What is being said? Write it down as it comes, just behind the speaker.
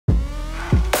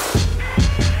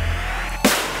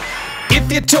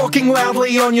If you're talking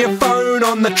loudly on your phone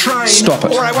on the train, stop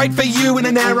it. Or I wait for you in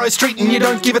a narrow street and you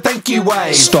don't give a thank you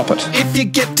wave, stop it. If you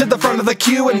get to the front of the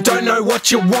queue and don't know what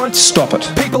you want, stop it.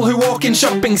 People who walk in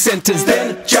shopping centres,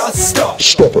 then just stop.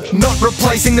 Stop it. Not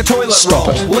replacing the toilet stop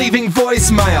roll, it. Leaving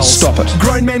voicemails, stop it.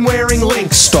 Grown men wearing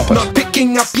links, stop it. Not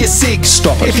picking up your cig,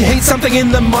 stop it. If you heat something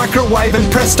in the microwave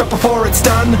and press stop before it's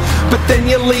done, but then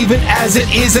you leave it as it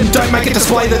is and don't make it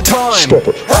display the time, stop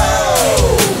it.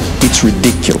 It's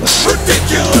ridiculous.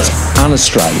 It's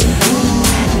un-Australian,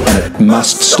 and it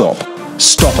must stop.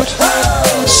 Stop it.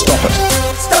 Stop it.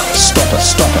 Stop it. Stop it.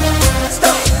 Stop it.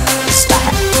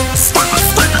 Stop it. Stop it.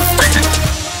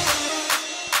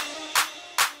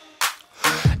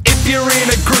 If you're in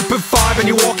a group of 5 and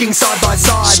you're walking side by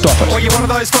side, stop it. Or you're one of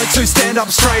those folks who stand up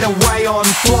straight away on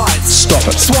flights, stop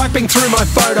it. Swiping through my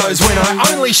photos when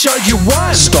I only showed you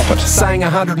one, stop it. Saying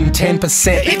 110%,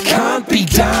 it can't be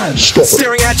done. Stop it.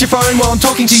 Staring at your phone while I'm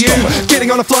talking to you, getting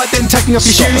on a flight then taking off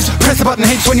your shoes, Press the button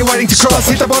heaps when you're waiting to cross,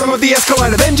 Hit the bottom of the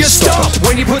escalator then just stop.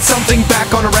 When you put something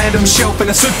back on a random shelf in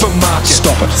a supermarket,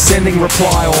 stop it. Sending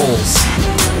reply alls,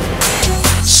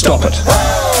 stop it.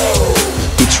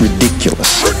 It's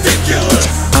ridiculous.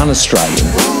 It's un-Australian.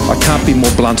 I can't be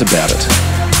more blunt about it.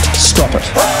 Stop it.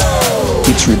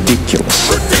 It's ridiculous.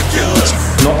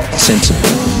 It's not sensible,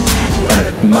 and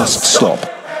it must stop.